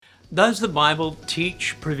Does the Bible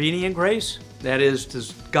teach prevenient grace? That is,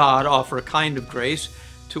 does God offer a kind of grace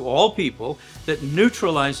to all people that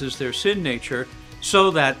neutralizes their sin nature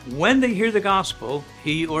so that when they hear the gospel,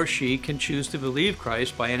 he or she can choose to believe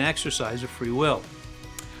Christ by an exercise of free will?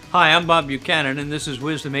 Hi, I'm Bob Buchanan, and this is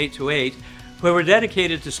Wisdom828, where we're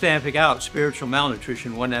dedicated to stamping out spiritual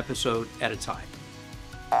malnutrition one episode at a time.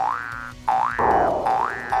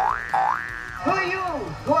 Who are you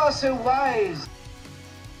who are so wise?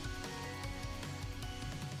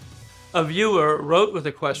 A viewer wrote with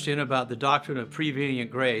a question about the doctrine of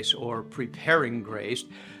prevenient grace, or preparing grace,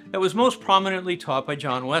 that was most prominently taught by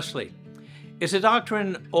John Wesley. It's a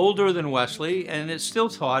doctrine older than Wesley, and it's still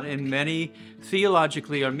taught in many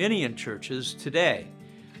theologically Arminian churches today.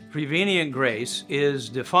 Prevenient grace is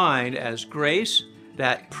defined as grace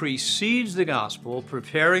that precedes the gospel,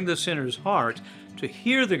 preparing the sinner's heart to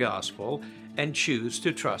hear the gospel and choose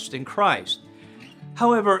to trust in Christ.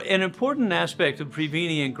 However, an important aspect of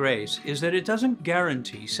prevenient grace is that it doesn't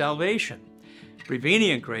guarantee salvation.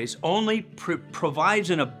 Prevenient grace only provides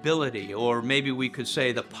an ability, or maybe we could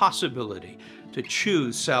say the possibility, to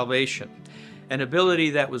choose salvation, an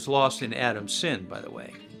ability that was lost in Adam's sin, by the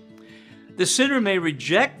way. The sinner may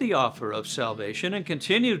reject the offer of salvation and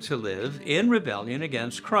continue to live in rebellion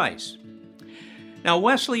against Christ. Now,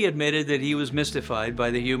 Wesley admitted that he was mystified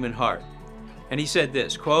by the human heart, and he said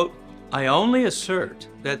this, quote, "I only assert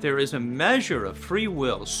that there is a measure of free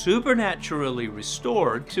will supernaturally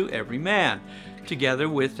restored to every man, together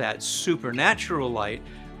with that supernatural light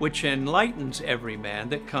which enlightens every man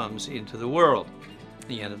that comes into the world."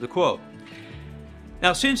 The end of the quote.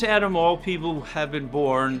 Now, since Adam, all people have been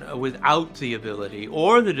born without the ability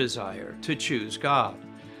or the desire to choose God.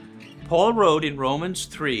 Paul wrote in Romans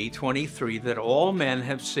 3:23 that all men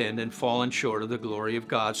have sinned and fallen short of the glory of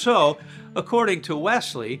God. So, according to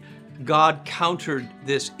Wesley, God countered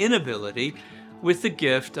this inability with the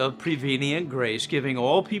gift of prevenient grace, giving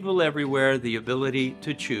all people everywhere the ability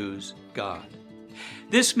to choose God.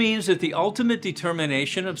 This means that the ultimate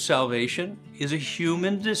determination of salvation is a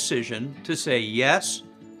human decision to say yes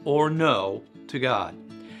or no to God.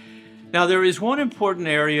 Now, there is one important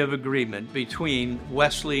area of agreement between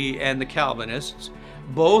Wesley and the Calvinists.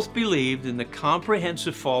 Both believed in the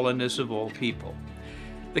comprehensive fallenness of all people.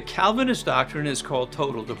 The Calvinist doctrine is called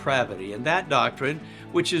total depravity, and that doctrine,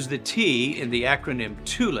 which is the T in the acronym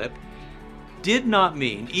TULIP, did not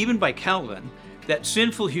mean, even by Calvin, that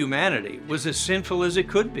sinful humanity was as sinful as it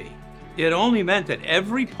could be. It only meant that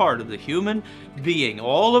every part of the human being,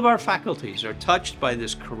 all of our faculties, are touched by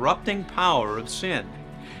this corrupting power of sin.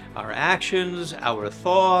 Our actions, our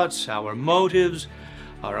thoughts, our motives,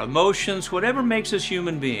 our emotions, whatever makes us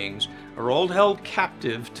human beings, are all held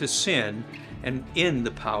captive to sin and in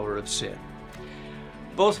the power of sin.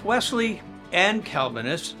 Both Wesley and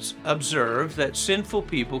Calvinists observe that sinful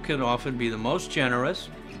people can often be the most generous,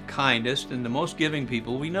 kindest, and the most giving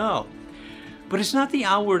people we know. But it's not the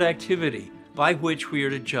outward activity by which we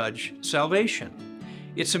are to judge salvation.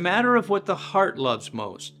 It's a matter of what the heart loves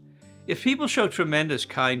most. If people show tremendous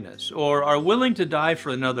kindness or are willing to die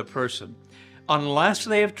for another person, unless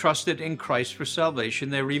they have trusted in Christ for salvation,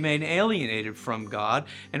 they remain alienated from God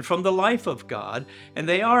and from the life of God, and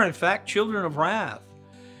they are, in fact, children of wrath.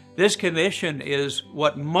 This condition is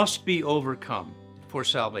what must be overcome for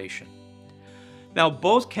salvation. Now,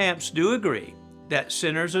 both camps do agree that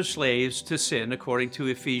sinners are slaves to sin, according to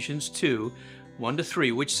Ephesians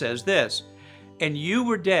 2:1-3, which says this, "And you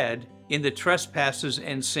were dead in the trespasses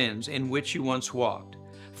and sins in which you once walked,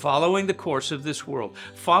 following the course of this world,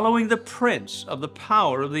 following the prince of the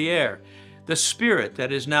power of the air, the spirit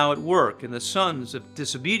that is now at work in the sons of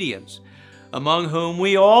disobedience, among whom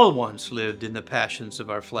we all once lived in the passions of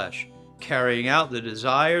our flesh, carrying out the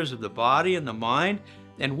desires of the body and the mind,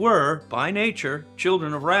 and were, by nature,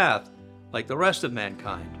 children of wrath, like the rest of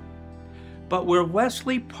mankind." But where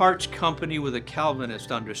Wesley parts company with a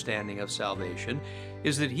Calvinist understanding of salvation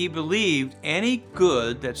is that he believed any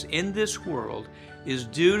good that's in this world is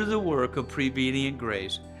due to the work of prevenient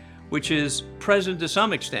grace, which is present to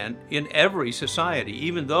some extent in every society,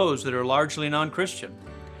 even those that are largely non-Christian.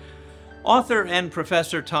 Author and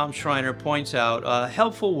Professor Tom Schreiner points out a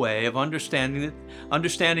helpful way of understanding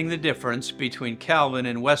the difference between Calvin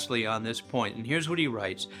and Wesley on this point. And here's what he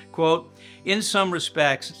writes, quote, "In some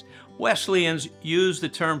respects, Wesleyans use the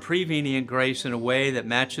term prevenient grace in a way that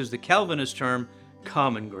matches the Calvinist term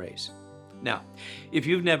common grace." Now, if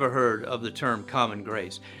you've never heard of the term common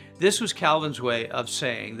grace, this was Calvin's way of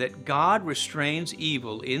saying that God restrains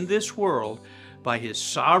evil in this world by his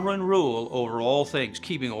sovereign rule over all things,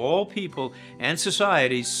 keeping all people and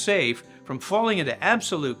societies safe from falling into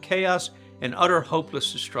absolute chaos and utter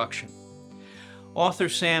hopeless destruction. Author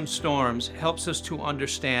Sam Storms helps us to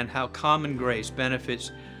understand how common grace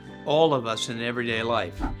benefits all of us in everyday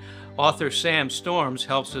life. Author Sam Storms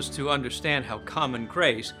helps us to understand how common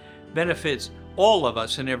grace benefits all of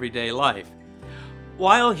us in everyday life.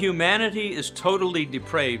 While humanity is totally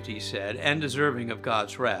depraved, he said, and deserving of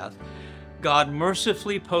God's wrath, God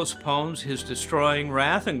mercifully postpones his destroying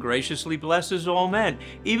wrath and graciously blesses all men,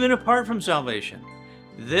 even apart from salvation.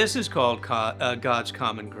 This is called God's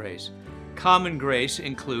common grace. Common grace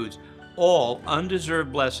includes all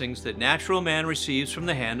undeserved blessings that natural man receives from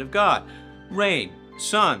the hand of God: rain,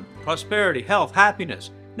 sun, prosperity, health, happiness,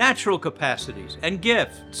 natural capacities, and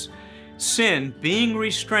gifts. Sin being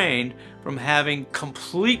restrained from having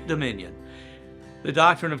complete dominion. The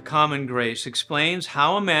doctrine of common grace explains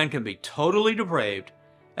how a man can be totally depraved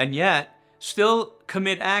and yet still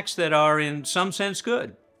commit acts that are in some sense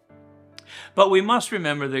good. But we must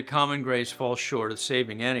remember that common grace falls short of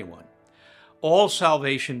saving anyone. All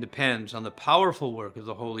salvation depends on the powerful work of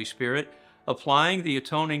the Holy Spirit applying the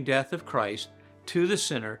atoning death of Christ to the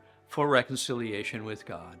sinner for reconciliation with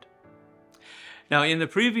God. Now, in the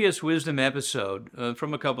previous Wisdom episode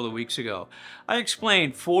from a couple of weeks ago, I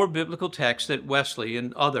explained 4 biblical texts that Wesley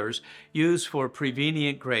and others use for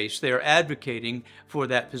prevenient grace. They are advocating for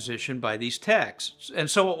that position by these texts.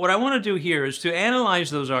 And so what I want to do here is to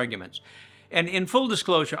analyze those arguments. And in full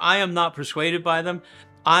disclosure, I am not persuaded by them.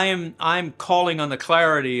 I'm calling on the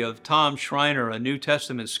clarity of Tom Schreiner, a New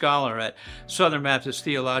Testament scholar at Southern Baptist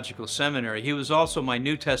Theological Seminary. He was also my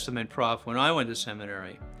New Testament prof when I went to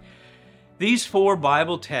seminary. These 4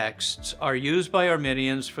 Bible texts are used by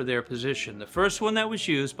Arminians for their position. The first one that was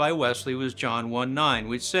used by Wesley was John 1:9,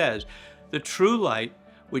 which says, "The true light,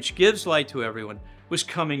 which gives light to everyone, was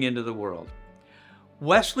coming into the world."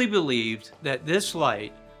 Wesley believed that this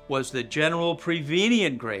light was the general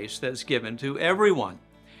prevenient grace that's given to everyone.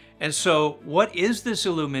 And so, what is this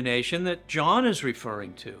illumination that John is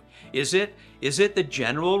referring to? Is it the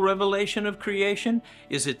general revelation of creation?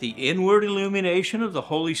 Is it the inward illumination of the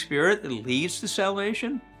Holy Spirit that leads to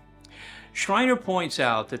salvation? Schreiner points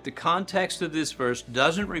out that the context of this verse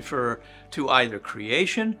doesn't refer to either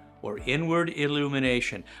creation or inward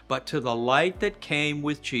illumination, but to the light that came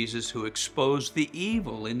with Jesus who exposed the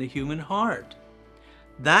evil in the human heart.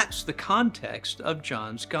 That's the context of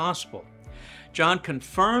John's gospel. John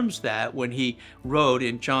confirms that when he wrote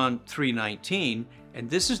in John 3:19, and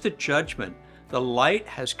this is the judgment: the light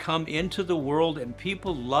has come into the world and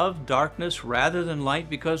people love darkness rather than light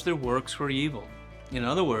because their works were evil. In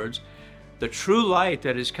other words, the true light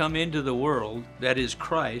that has come into the world, that is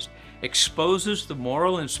Christ, exposes the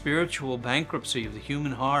moral and spiritual bankruptcy of the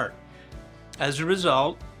human heart. As a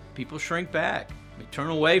result, people shrink back. They turn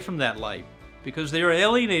away from that light because they are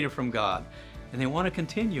alienated from God and they want to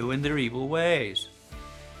continue in their evil ways.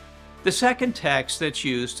 The second text that's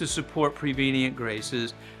used to support prevenient grace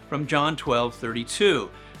is from John 12:32,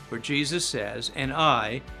 where Jesus says, "And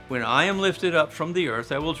I, when I am lifted up from the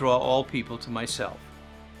earth, I will draw all people to myself."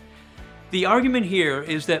 The argument here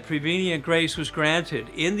is that prevenient grace was granted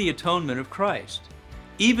in the atonement of Christ.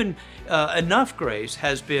 Even enough grace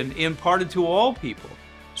has been imparted to all people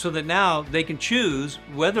so that now they can choose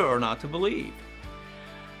whether or not to believe.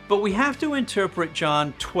 But we have to interpret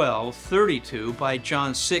John 12:32 by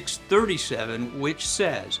John 6:37, which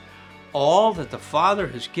says, "All that the Father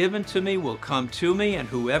has given to me will come to me, and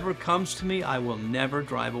whoever comes to me I will never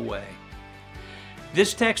drive away."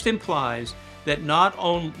 This text implies that not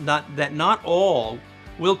all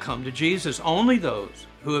will come to Jesus, only those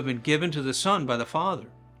who have been given to the Son by the Father.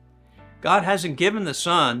 God hasn't given the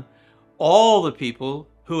Son all the people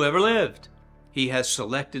who ever lived. He has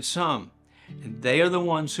selected some, and they are the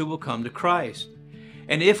ones who will come to Christ.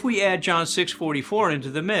 And if we add John 6:44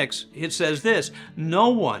 into the mix, it says this: "No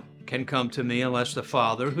one can come to me unless the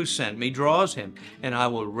Father who sent me draws him, and I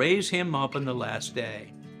will raise him up on the last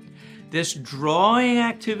day." This drawing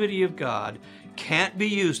activity of God can't be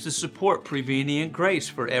used to support prevenient grace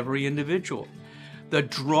for every individual. The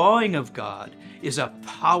drawing of God is a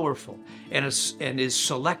powerful and is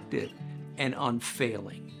selective and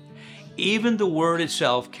unfailing. Even the word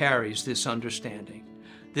itself carries this understanding.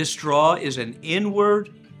 This draw is an inward,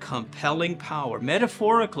 compelling power.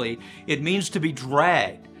 Metaphorically, it means to be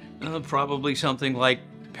dragged, probably something like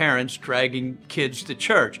parents dragging kids to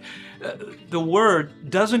church. The word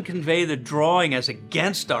doesn't convey the drawing as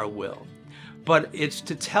against our will, but it's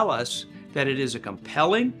to tell us that it is a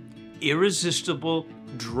compelling, irresistible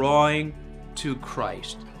drawing to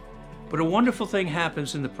Christ. But a wonderful thing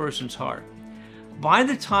happens in the person's heart. By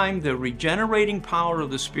the time the regenerating power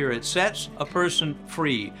of the Spirit sets a person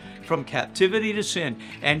free from captivity to sin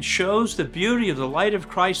and shows the beauty of the light of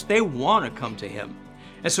Christ, they want to come to Him.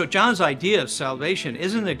 And so John's idea of salvation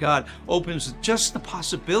isn't that God opens just the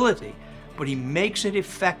possibility, but He makes it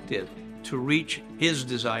effective to reach His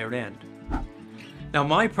desired end. Now,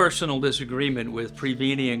 my personal disagreement with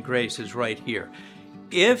prevenient grace is right here.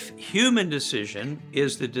 If human decision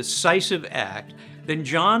is the decisive act, then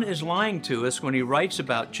John is lying to us when he writes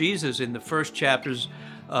about Jesus in the first chapter,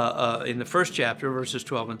 verses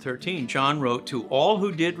 12 and 13. John wrote, "To all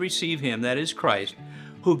who did receive Him, that is Christ,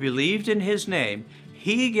 who believed in His name,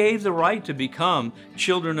 He gave the right to become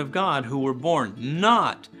children of God, who were born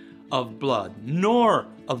not of blood, nor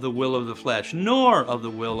of the will of the flesh, nor of the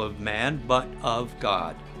will of man, but of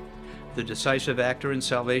God." The decisive actor in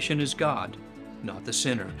salvation is God, not the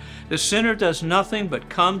sinner. The sinner does nothing but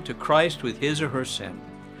come to Christ with his or her sin.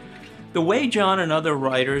 The way John and other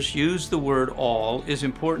writers use the word all is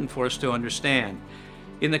important for us to understand.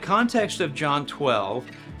 In the context of John 12,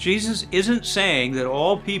 Jesus isn't saying that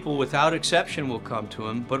all people without exception will come to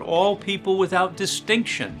Him, but all people without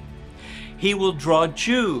distinction. He will draw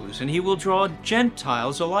Jews and He will draw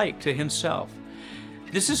Gentiles alike to Himself.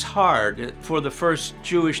 This is hard for the first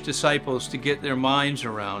Jewish disciples to get their minds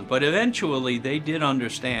around, but eventually they did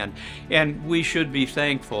understand, and we should be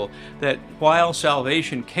thankful that while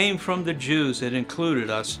salvation came from the Jews, it included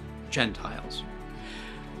us Gentiles.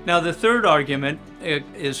 Now, the third argument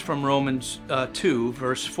is from Romans 2,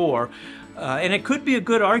 verse 4, and it could be a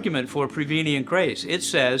good argument for prevenient grace. It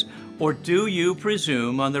says, "Or do you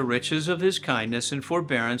presume on the riches of His kindness and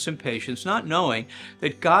forbearance and patience, not knowing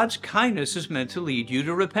that God's kindness is meant to lead you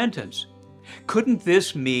to repentance?" Couldn't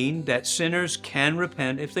this mean that sinners can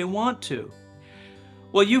repent if they want to?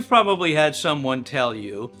 Well, you've probably had someone tell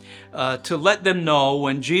you to let them know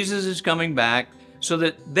when Jesus is coming back so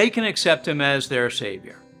that they can accept Him as their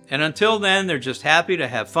Savior. And until then, they're just happy to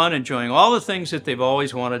have fun enjoying all the things that they've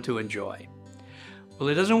always wanted to enjoy. Well,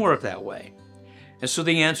 it doesn't work that way. And so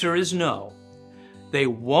the answer is no. They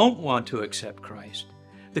won't want to accept Christ.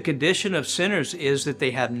 The condition of sinners is that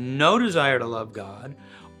they have no desire to love God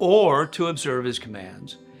or to observe His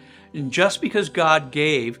commands. And just because God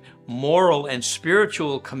gave moral and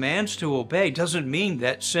spiritual commands to obey doesn't mean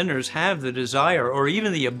that sinners have the desire or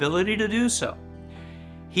even the ability to do so.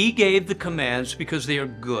 He gave the commands because they are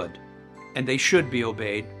good, and they should be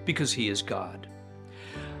obeyed because He is God.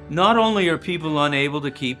 Not only are people unable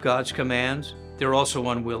to keep God's commands, they're also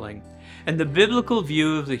unwilling. And the biblical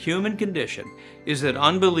view of the human condition is that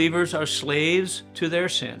unbelievers are slaves to their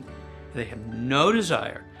sin. They have no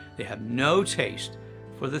desire, they have no taste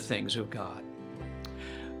for the things of God.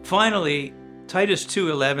 Finally, Titus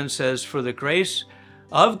 2:11 says, "For the grace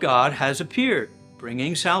of God has appeared,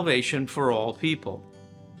 bringing salvation for all people."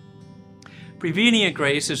 Prevenient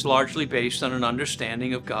grace is largely based on an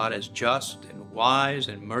understanding of God as just and wise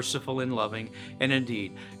and merciful and loving, and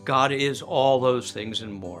indeed, God is all those things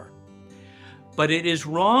and more. But it is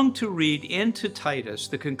wrong to read into Titus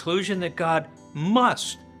the conclusion that God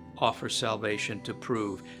must offer salvation to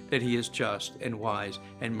prove that He is just and wise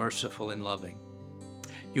and merciful and loving.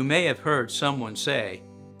 You may have heard someone say,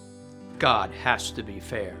 God has to be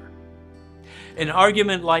fair. An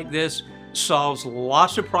argument like this solves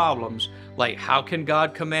lots of problems, like how can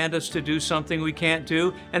God command us to do something we can't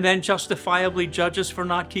do and then justifiably judge us for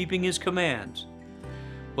not keeping His commands?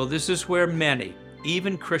 Well, this is where many,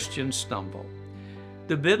 even Christians, stumble.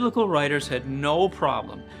 The biblical writers had no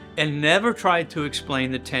problem and never tried to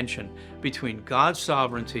explain the tension between God's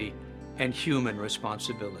sovereignty and human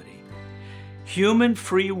responsibility. Human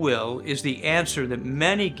free will is the answer that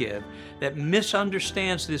many give that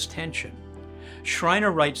misunderstands this tension.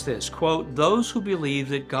 Schreiner writes this, quote, "Those who believe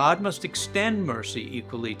that God must extend mercy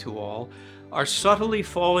equally to all are subtly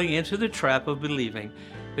falling into the trap of believing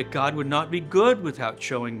that God would not be good without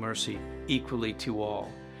showing mercy equally to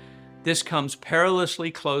all. This comes perilously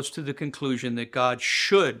close to the conclusion that God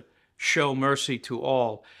should show mercy to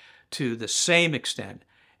all to the same extent,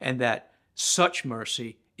 and that such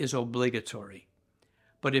mercy is obligatory.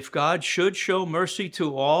 But if God should show mercy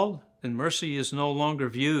to all, then mercy is no longer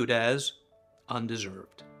viewed as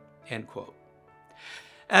undeserved." End quote.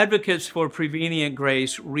 Advocates for prevenient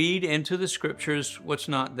grace read into the Scriptures what's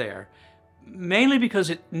not there, mainly because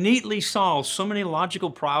it neatly solves so many logical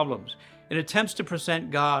problems. It attempts to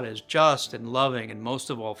present God as just and loving and most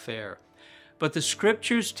of all fair. But the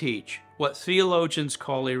Scriptures teach what theologians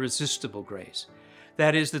call irresistible grace.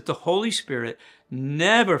 That is, that the Holy Spirit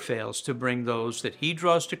never fails to bring those that He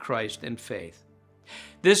draws to Christ in faith.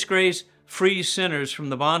 This grace frees sinners from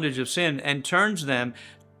the bondage of sin and turns them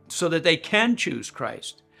so that they can choose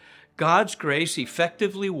Christ. God's grace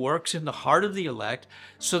effectively works in the heart of the elect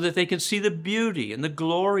so that they can see the beauty and the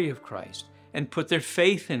glory of Christ and put their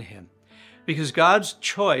faith in him. Because God's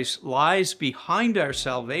choice lies behind our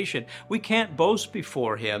salvation, we can't boast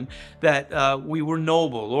before him that we were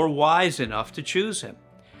noble or wise enough to choose him.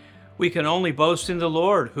 We can only boast in the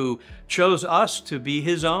Lord who chose us to be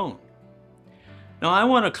his own. Now, I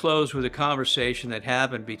want to close with a conversation that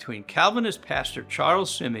happened between Calvinist pastor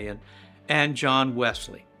Charles Simeon and John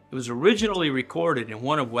Wesley. It was originally recorded in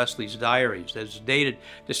one of Wesley's diaries that is dated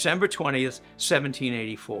December 20th,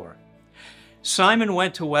 1784. Simon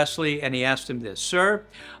went to Wesley and he asked him this, "Sir,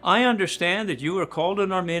 I understand that you are called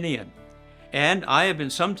an Arminian, and I have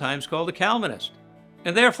been sometimes called a Calvinist,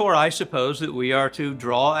 and therefore I suppose that we are to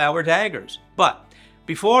draw our daggers. But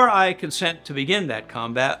before I consent to begin that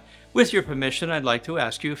combat, with your permission, I'd like to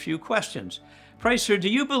ask you a few questions. Pray, sir, do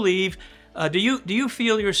you believe, do you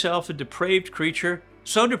feel yourself a depraved creature,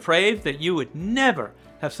 so depraved that you would never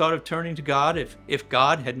have thought of turning to God if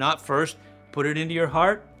God had not first put it into your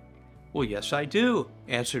heart?" "Well, yes, I do,"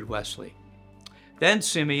 answered Wesley. Then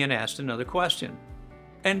Simeon asked another question.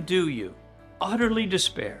 "And do you utterly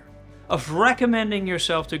despair of recommending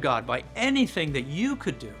yourself to God by anything that you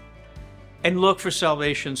could do, and look for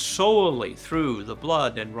salvation solely through the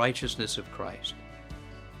blood and righteousness of Christ?"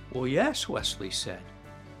 "Well, yes," Wesley said,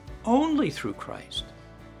 "only through Christ."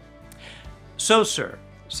 "So, sir,"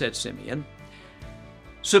 said Simeon,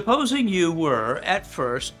 "supposing you were at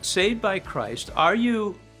first saved by Christ, are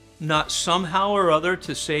you not somehow or other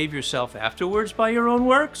to save yourself afterwards by your own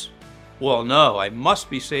works?" "Well, no, I must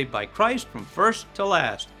be saved by Christ from first to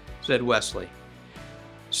last," said Wesley.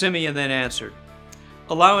 Simeon then answered,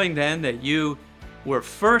 "Allowing then that you were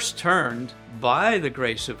first turned by the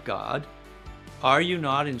grace of God, are you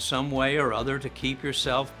not in some way or other to keep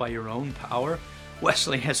yourself by your own power?"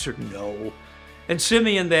 Wesley answered, "No." And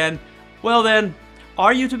Simeon then, "Well then,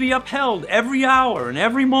 are you to be upheld every hour and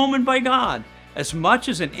every moment by God, as much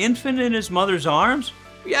as an infant in his mother's arms?"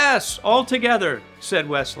 "Yes, altogether," said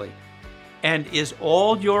Wesley. "And is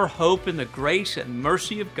all your hope in the grace and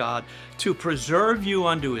mercy of God to preserve you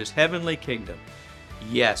unto his heavenly kingdom?"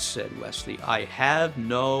 "Yes," said Wesley, "I have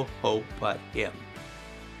no hope but him."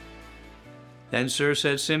 "Then, sir,"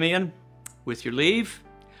 said Simeon, "with your leave,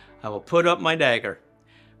 I will put up my dagger,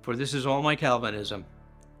 for this is all my Calvinism.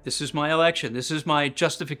 This is my election. This is my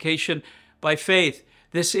justification by faith.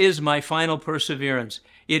 This is my final perseverance.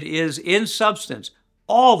 It is, in substance,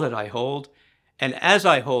 all that I hold, and as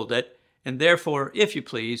I hold it, and therefore, if you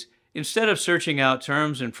please, instead of searching out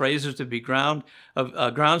terms and phrases to be grounds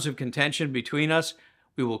of contention between us,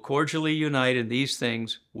 we will cordially unite in these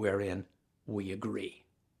things wherein we agree."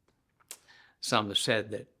 Some have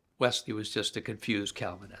said that Wesley was just a confused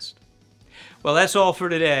Calvinist. Well, that's all for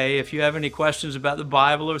today. If you have any questions about the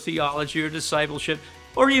Bible or theology or discipleship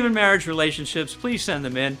or even marriage relationships, please send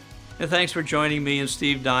them in. And thanks for joining me and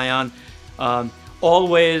Steve Dion.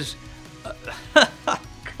 Always, God,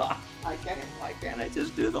 why can't I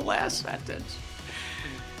just do the last sentence?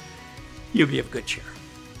 You be of good cheer.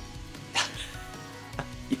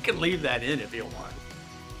 You can leave that in if you want.